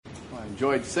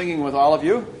enjoyed singing with all of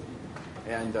you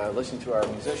and listening to our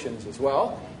musicians as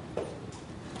well.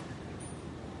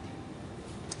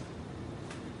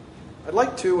 I'd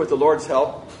like to, with the Lord's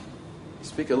help,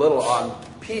 speak a little on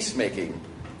peacemaking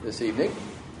this evening.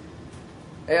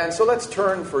 And so let's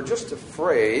turn for just a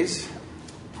phrase,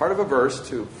 part of a verse,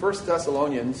 to 1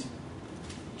 Thessalonians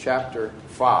chapter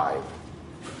 5.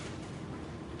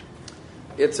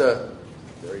 It's a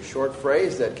very short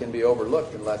phrase that can be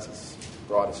overlooked unless it's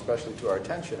brought especially to our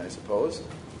attention, I suppose.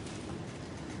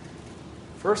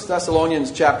 1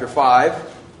 Thessalonians chapter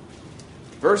 5,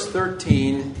 verse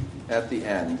 13 at the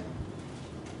end.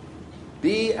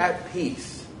 Be at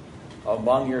peace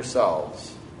among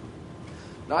yourselves.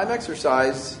 Now, I'm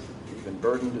exercised, even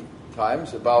burdened at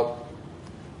times, about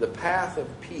the path of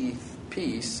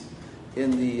peace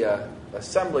in the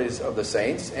assemblies of the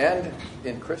saints and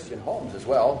in Christian homes as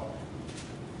well,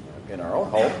 in our own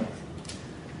home.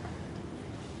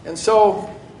 And so,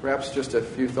 perhaps just a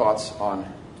few thoughts on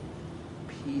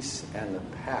peace and the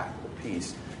path of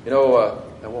peace. I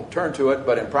won't turn to it,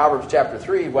 but in Proverbs chapter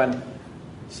 3, when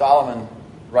Solomon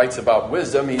writes about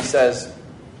wisdom,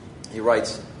 he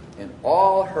writes, in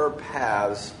all her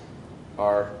paths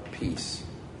are peace.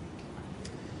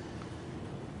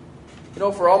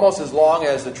 For almost as long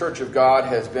as the Church of God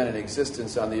has been in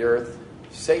existence on the earth,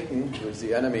 Satan, who is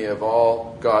the enemy of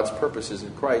all God's purposes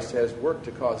in Christ, has worked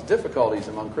to cause difficulties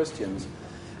among Christians.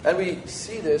 And we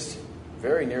see this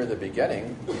very near the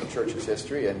beginning of the church's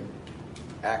history in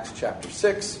Acts chapter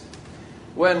 6,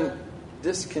 when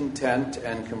discontent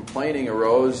and complaining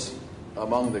arose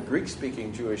among the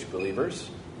Greek-speaking Jewish believers,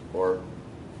 or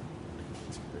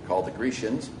they're called the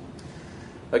Grecians,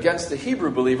 against the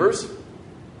Hebrew believers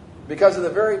because of the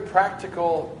very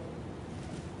practical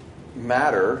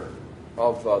matter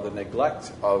of the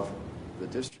neglect of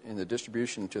in the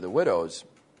distribution to the widows.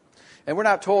 And we're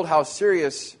not told how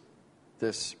serious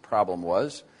this problem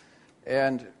was,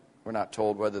 and we're not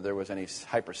told whether there was any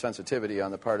hypersensitivity on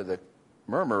the part of the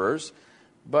murmurers,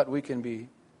 but we can be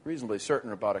reasonably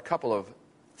certain about a couple of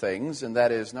things, and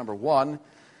that is, number one,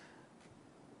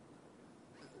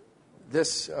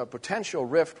 this potential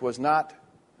rift was not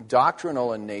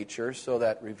doctrinal in nature, so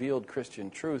that revealed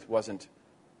Christian truth wasn't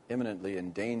imminently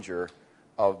in danger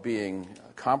of being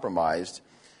compromised.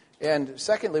 And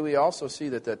secondly, we also see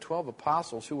that the 12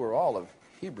 apostles, who were all of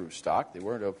Hebrew stock, they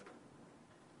weren't of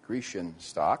Grecian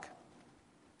stock,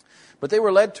 but they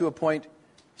were led to appoint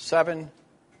 7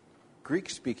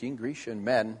 Greek-speaking Grecian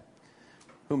men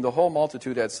whom the whole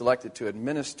multitude had selected to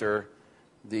administer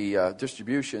the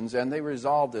distributions, and they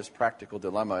resolved this practical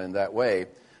dilemma in that way.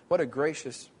 What a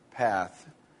gracious path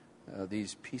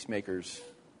these peacemakers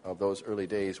of those early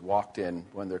days walked in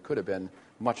when there could have been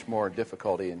much more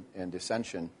difficulty and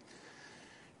dissension.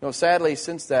 Sadly,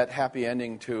 since that happy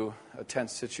ending to a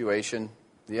tense situation,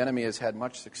 the enemy has had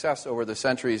much success over the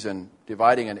centuries in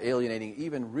dividing and alienating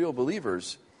even real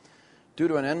believers due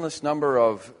to an endless number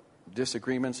of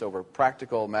disagreements over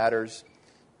practical matters,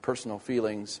 personal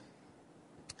feelings,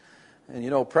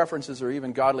 and preferences or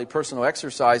even godly personal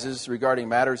exercises regarding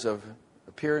matters of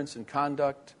appearance and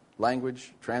conduct,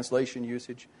 language, translation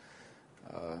usage,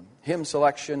 hymn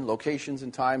selection, locations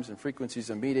and times and frequencies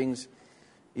of meetings,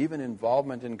 even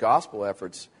involvement in gospel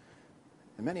efforts,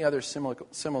 and many other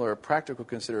similar practical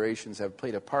considerations have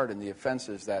played a part in the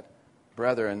offenses that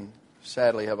brethren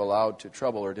sadly have allowed to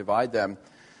trouble or divide them.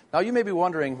 Now, you may be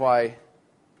wondering why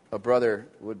a brother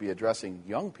would be addressing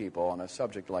young people on a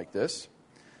subject like this,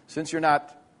 since you're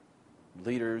not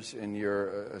leaders in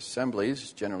your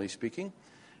assemblies, generally speaking,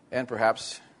 and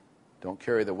perhaps don't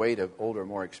carry the weight of older,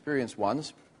 more experienced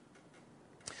ones.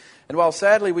 And while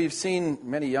sadly we've seen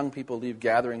many young people leave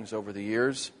gatherings over the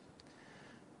years,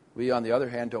 we, on the other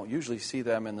hand, don't usually see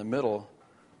them in the middle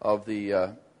of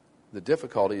the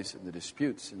difficulties and the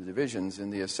disputes and the divisions in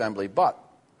the assembly. But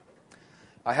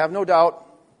I have no doubt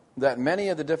that many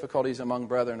of the difficulties among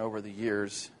brethren over the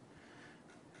years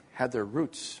had their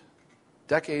roots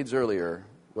decades earlier,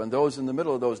 when those in the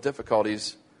middle of those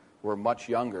difficulties were much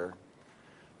younger.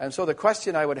 And so the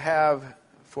question I would have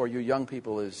for you young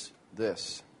people is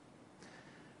this: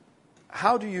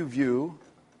 how do you view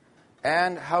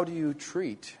and how do you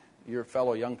treat your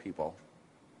fellow young people,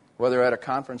 whether at a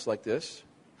conference like this,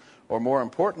 or more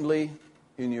importantly,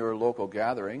 in your local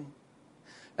gathering,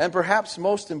 and perhaps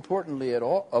most importantly of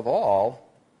all,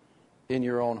 in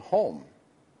your own home,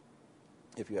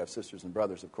 if you have sisters and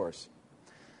brothers, of course.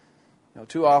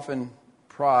 Too often,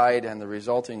 pride and the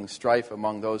resulting strife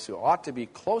among those who ought to be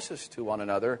closest to one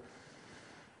another,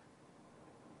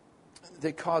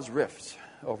 they cause rifts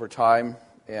over time,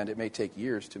 and it may take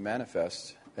years to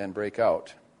manifest and break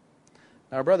out.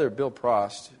 Our brother Bill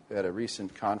Prost, at a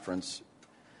recent conference,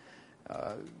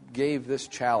 gave this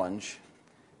challenge,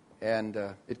 and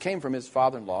it came from his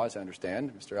father-in-law, as I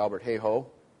understand, Mr. Albert Hayhoe,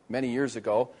 many years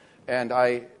ago, and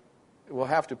I will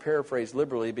have to paraphrase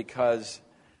liberally because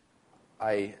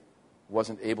I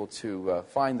wasn't able to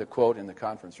find the quote in the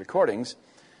conference recordings,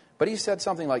 but he said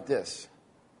something like this: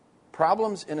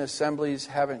 problems in assemblies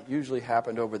haven't usually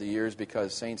happened over the years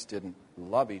because saints didn't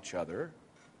love each other,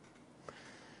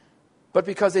 but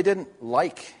because they didn't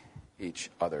like each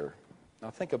other. Now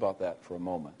think about that for a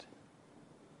moment.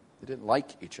 They didn't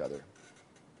like each other.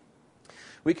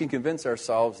 We can convince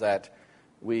ourselves that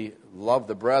we love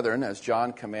the brethren, as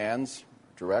John commands,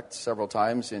 directs several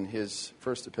times in his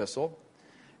first epistle.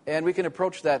 And we can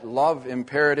approach that love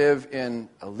imperative in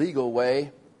a legal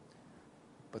way,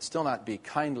 but still not be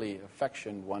kindly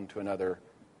affectioned one to another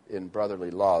in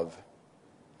brotherly love,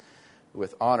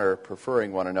 with honor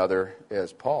preferring one another,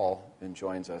 as Paul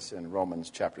enjoins us in Romans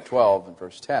chapter 12 and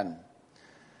verse 10.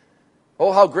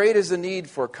 Oh, how great is the need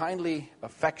for kindly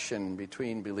affection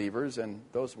between believers, and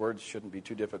those words shouldn't be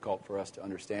too difficult for us to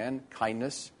understand.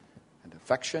 Kindness and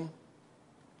affection.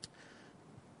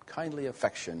 Kindly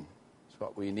affection is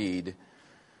what we need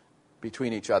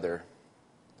between each other.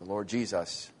 The Lord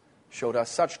Jesus showed us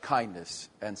such kindness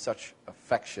and such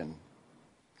affection,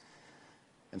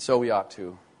 and so we ought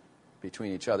to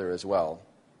between each other as well.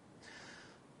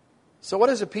 So what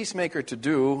is a peacemaker to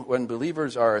do when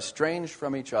believers are estranged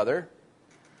from each other,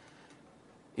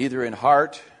 either in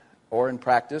heart or in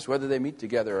practice, whether they meet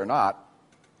together or not?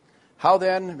 How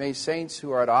then may saints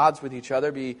who are at odds with each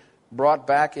other be brought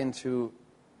back into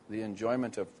the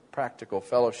enjoyment of practical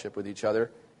fellowship with each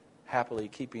other, happily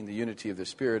keeping the unity of the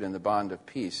Spirit and the bond of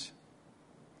peace?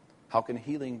 How can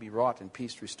healing be wrought and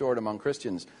peace restored among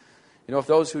Christians? You know, if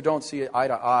those who don't see eye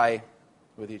to eye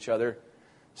with each other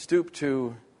stoop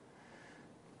to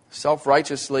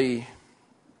self-righteously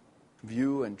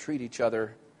view and treat each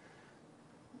other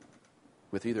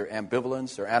with either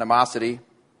ambivalence or animosity,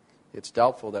 it's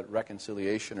doubtful that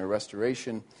reconciliation or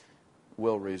restoration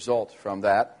will result from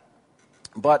that.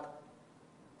 But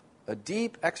a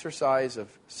deep exercise of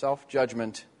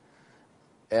self-judgment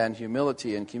and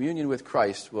humility and communion with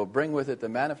Christ will bring with it the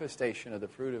manifestation of the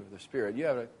fruit of the Spirit. You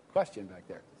have a question back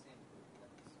there.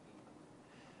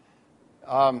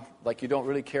 Like you don't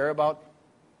really care about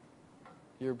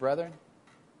your brethren?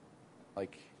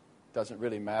 Like it doesn't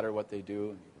really matter what they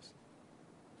do?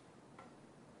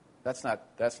 That's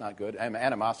not good.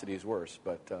 Animosity is worse,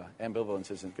 but ambivalence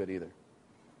isn't good either.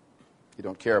 You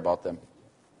don't care about them.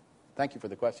 Thank you for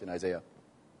the question, Isaiah.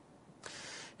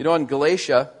 You know, in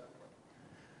Galatia,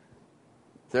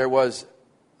 there was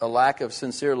a lack of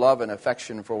sincere love and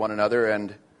affection for one another,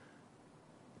 and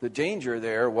the danger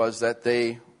there was that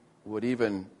they would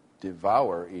even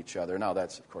devour each other. Now,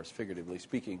 that's, of course, figuratively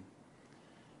speaking,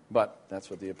 but that's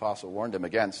what the apostle warned them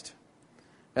against.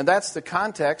 And that's the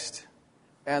context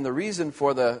and the reason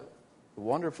for the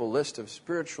wonderful list of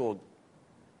spiritual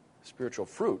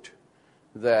fruit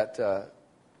that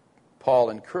Paul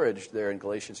encouraged there in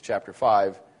Galatians chapter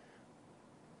 5.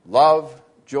 Love,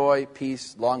 joy,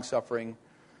 peace, long-suffering,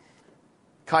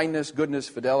 kindness, goodness,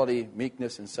 fidelity,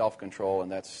 meekness, and self-control.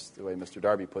 And that's the way Mr.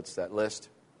 Darby puts that list.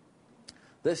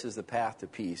 This is the path to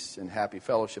peace and happy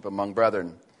fellowship among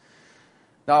brethren.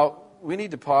 Now, we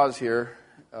need to pause here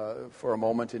for a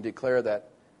moment and declare that,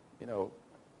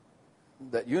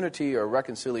 that unity or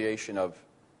reconciliation of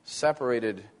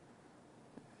separated,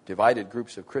 divided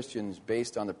groups of Christians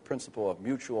based on the principle of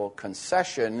mutual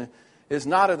concession is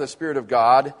not of the Spirit of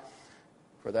God,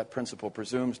 for that principle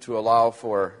presumes to allow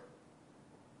for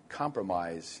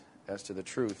compromise as to the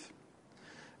truth.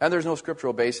 And there's no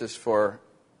scriptural basis for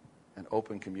an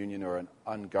open communion or an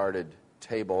unguarded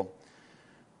table.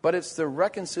 But it's the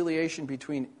reconciliation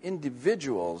between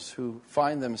individuals who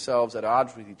find themselves at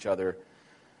odds with each other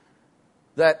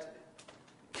that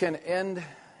can end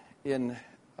in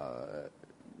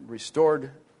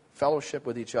restored fellowship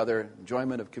with each other,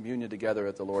 enjoyment of communion together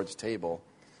at the Lord's table.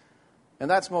 And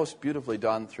that's most beautifully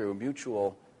done through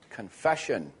mutual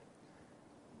confession.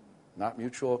 Not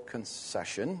mutual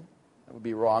concession, that would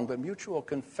be wrong, but mutual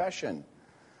confession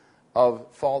of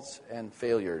faults and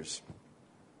failures.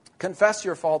 Confess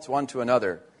your faults one to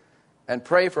another, and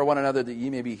pray for one another that ye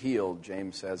may be healed,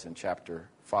 James says in chapter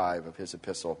 5 of his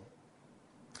epistle.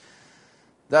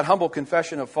 That humble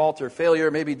confession of fault or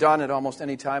failure may be done at almost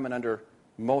any time and under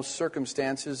most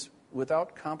circumstances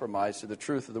without compromise to the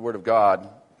truth of the Word of God.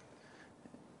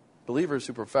 Believers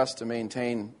who profess to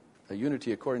maintain a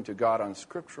unity according to God on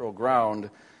scriptural ground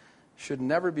should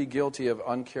never be guilty of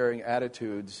uncaring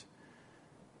attitudes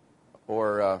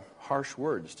or harsh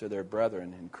words to their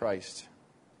brethren in Christ.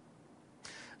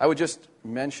 I would just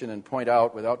mention and point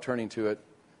out, without turning to it,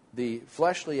 the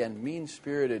fleshly and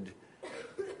mean-spirited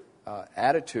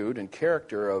attitude and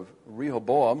character of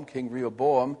Rehoboam, King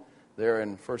Rehoboam, there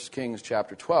in 1 Kings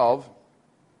chapter 12,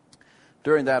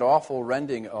 during that awful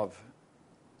rending of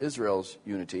Israel's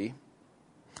unity.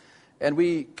 And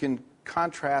we can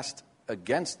contrast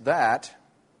against that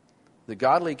the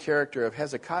godly character of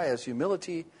Hezekiah's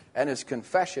humility and his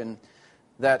confession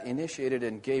that initiated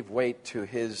and gave weight to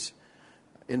his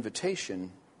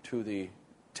invitation to the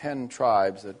 10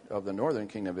 tribes of the northern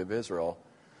kingdom of Israel,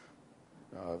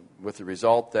 with the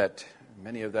result that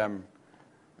many of them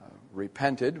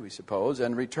repented, we suppose,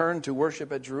 and returned to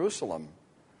worship at Jerusalem,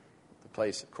 the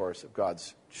place, of course, of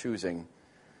God's choosing.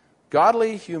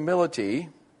 Godly humility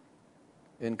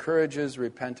encourages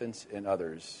repentance in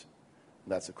others.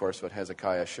 That's, of course, what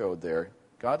Hezekiah showed there.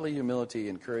 Godly humility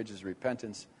encourages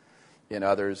repentance in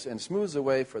others and smooths the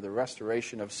way for the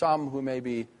restoration of some who may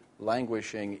be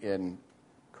languishing in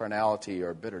carnality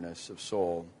or bitterness of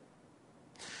soul.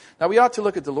 Now, we ought to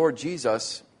look at the Lord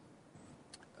Jesus,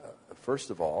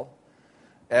 first of all,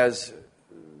 as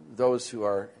those who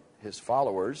are his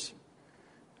followers,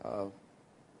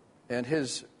 and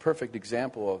his perfect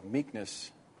example of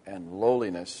meekness and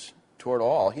lowliness toward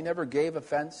all. He never gave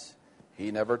offense.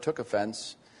 He never took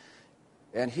offense.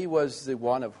 And he was the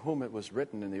one of whom it was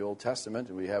written in the Old Testament,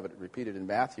 and we have it repeated in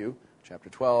Matthew chapter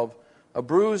 12, "A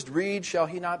bruised reed shall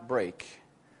he not break,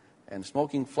 and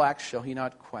smoking flax shall he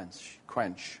not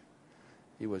quench.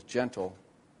 He was gentle,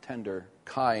 tender,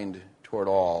 kind toward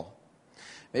all."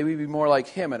 May we be more like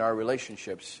him in our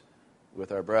relationships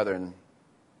with our brethren.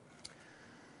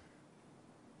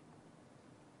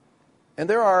 And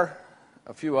there are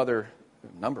a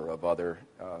number of other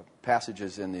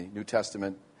passages in the New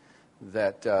Testament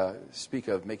that speak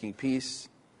of making peace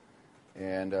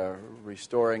and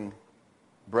restoring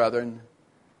brethren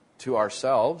to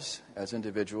ourselves as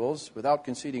individuals without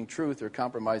conceding truth or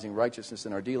compromising righteousness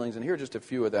in our dealings. And here are just a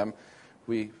few of them.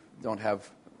 We don't have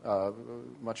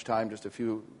much time, just a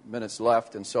few minutes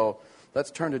left. And so let's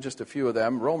turn to just a few of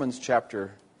them. Romans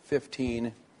chapter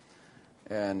 15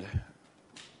 and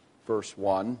verse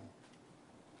 1.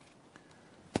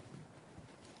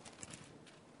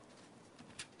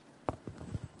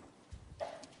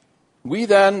 "We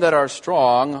then that are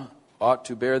strong ought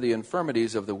to bear the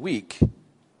infirmities of the weak,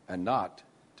 and not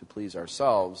to please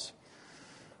ourselves.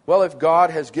 Well, if God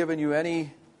has given you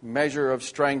any measure of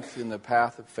strength in the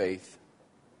path of faith,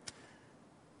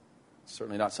 it's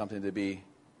certainly not something to be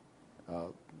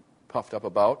puffed up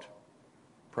about,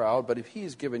 proud, but if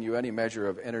he's given you any measure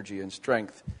of energy and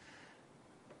strength,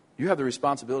 you have the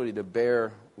responsibility to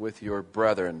bear with your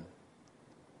brethren,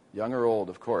 young or old,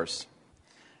 of course,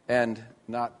 and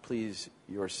not please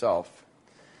yourself.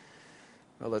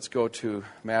 Well, let's go to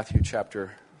Matthew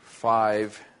chapter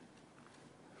 5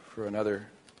 for another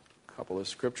couple of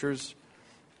scriptures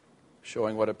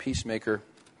showing what a peacemaker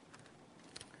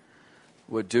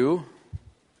would do.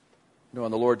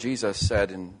 And the Lord Jesus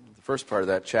said in the first part of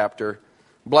that chapter,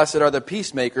 "Blessed are the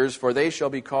peacemakers, for they shall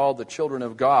be called the children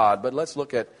of God." But let's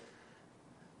look at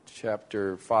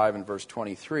chapter 5 and verse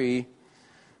 23.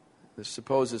 This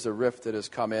supposes a rift that has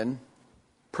come in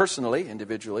personally,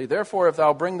 individually. "Therefore, if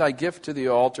thou bring thy gift to the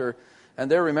altar, and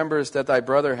there rememberest that thy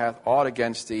brother hath aught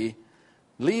against thee,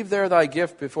 leave there thy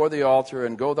gift before the altar,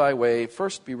 and go thy way.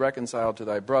 First be reconciled to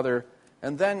thy brother,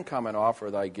 and then come and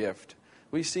offer thy gift."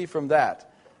 We see from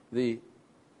that the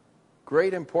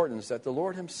great importance that the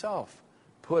Lord himself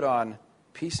put on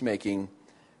peacemaking.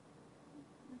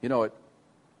 It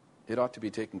ought to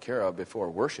be taken care of before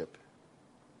worship.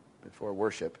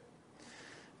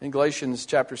 In Galatians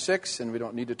chapter 6, and we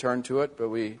don't need to turn to it, but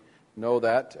we know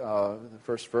that, the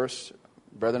first verse,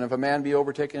 "Brethren, if a man be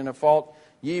overtaken in a fault,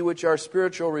 ye which are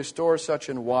spiritual, restore such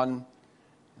an one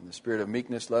in the spirit of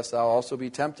meekness, lest thou also be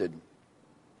tempted."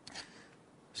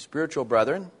 Spiritual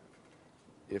brethren,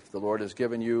 if the Lord has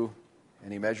given you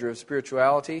any measure of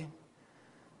spirituality,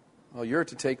 well, you're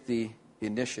to take the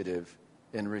initiative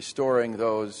in restoring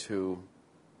those who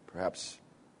perhaps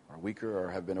are weaker or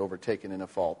have been overtaken in a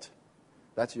fault.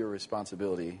 That's your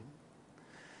responsibility.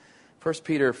 1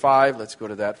 Peter 5, let's go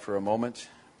to that for a moment.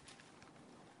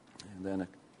 And then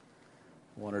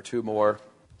one or two more.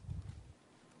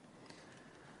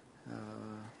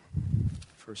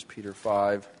 1 Peter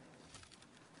 5.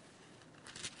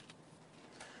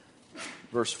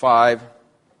 Verse 5,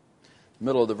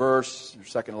 middle of the verse,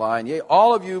 second line. "Yea,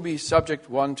 all of you be subject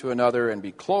one to another, and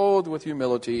be clothed with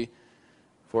humility,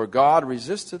 for God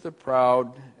resisteth the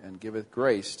proud, and giveth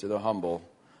grace to the humble.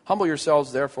 Humble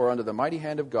yourselves, therefore, under the mighty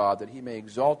hand of God, that he may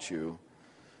exalt you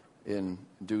in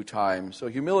due time. So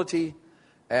humility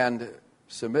and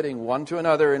submitting one to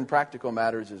another in practical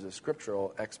matters is a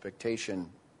scriptural expectation.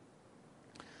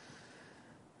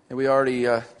 And we already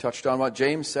touched on what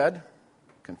James said,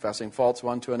 confessing faults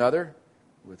one to another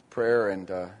with prayer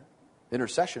and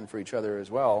intercession for each other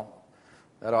as well.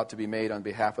 That ought to be made on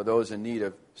behalf of those in need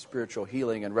of spiritual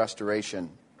healing and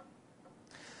restoration.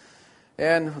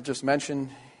 And I'll just mention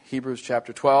Hebrews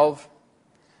chapter 12.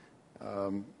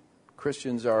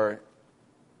 Christians are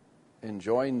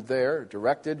enjoined there,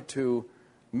 directed to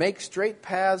make straight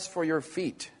paths for your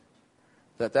feet,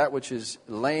 that which is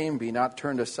lame be not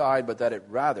turned aside, but that it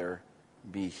rather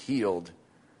be healed.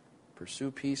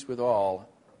 Pursue peace with all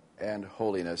and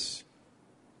holiness.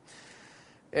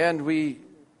 And we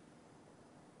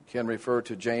can refer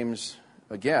to James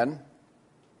again.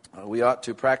 We ought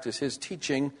to practice his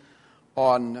teaching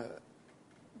on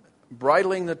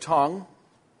bridling the tongue,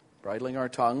 bridling our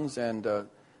tongues, and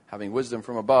having wisdom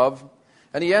from above.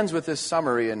 And he ends with this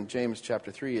summary in James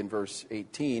chapter 3 and verse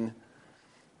 18.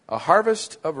 A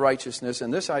harvest of righteousness,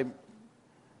 and this I'm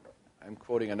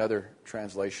quoting another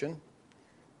translation.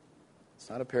 It's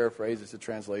not a paraphrase, it's a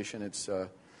translation. It's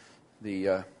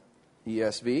the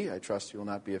ESV. I trust you will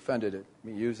not be offended at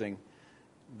me using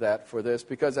that for this,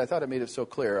 because I thought it made it so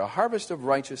clear. A harvest of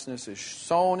righteousness is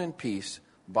sown in peace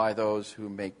by those who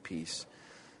make peace.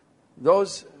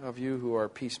 Those of you who are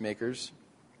peacemakers,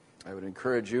 I would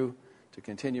encourage you to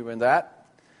continue in that.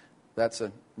 That's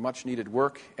a much needed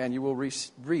work, and you will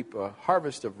reap a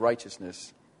harvest of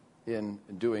righteousness in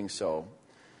doing so.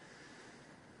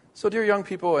 So, dear young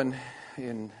people,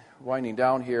 in winding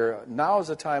down here, now is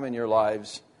a time in your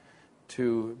lives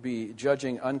to be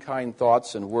judging unkind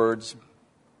thoughts and words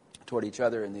toward each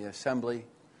other in the assembly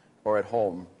or at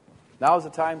home. Now is the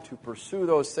time to pursue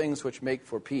those things which make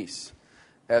for peace,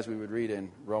 as we would read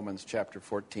in Romans chapter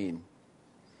 14.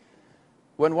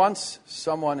 When once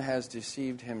someone has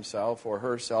deceived himself or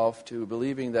herself to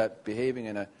believing that behaving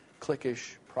in a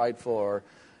cliquish, prideful, or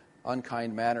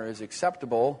unkind manner is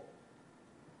acceptable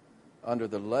under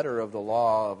the letter of the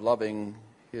law of loving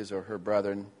his or her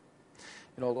brethren,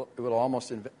 it will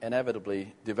almost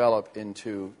inevitably develop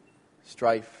into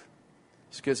strife,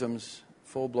 schisms,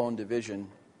 full-blown division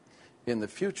in the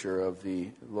future of the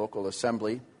local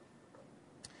assembly.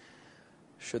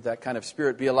 Should that kind of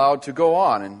spirit be allowed to go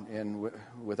on and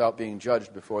without being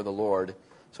judged before the Lord.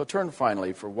 So turn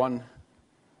finally for one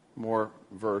more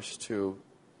verse to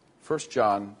 1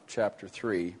 John chapter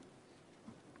 3.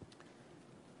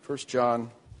 1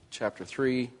 John chapter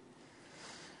 3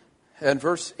 and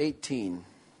verse 18.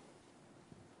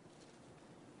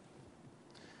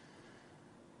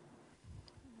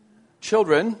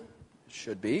 Children, it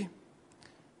should be,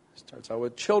 starts out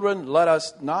with, children, let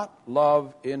us not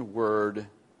love in word,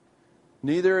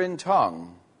 neither in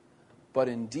tongue, but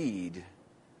in deed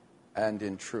and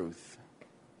in truth.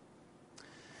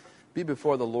 Be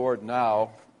before the Lord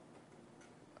now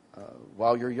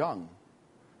while you're young,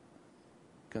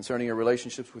 concerning your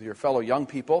relationships with your fellow young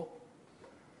people,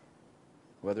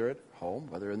 whether at home,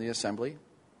 whether in the assembly,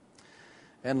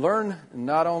 and learn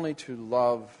not only to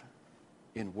love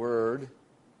in word,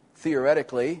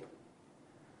 theoretically,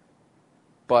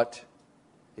 but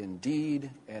in deed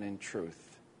and in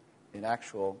truth, in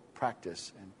actual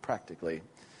practice and practically.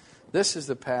 This is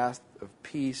the path of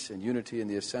peace and unity in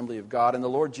the assembly of God. And the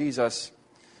Lord Jesus,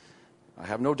 I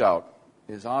have no doubt,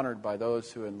 is honored by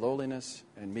those who in lowliness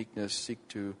and meekness seek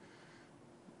to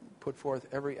put forth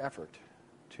every effort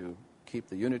to keep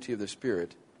the unity of the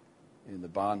Spirit in the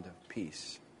bond of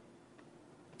peace.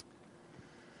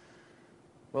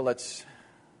 Well, let's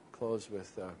close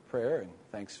with prayer, and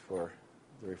thanks for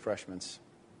the refreshments.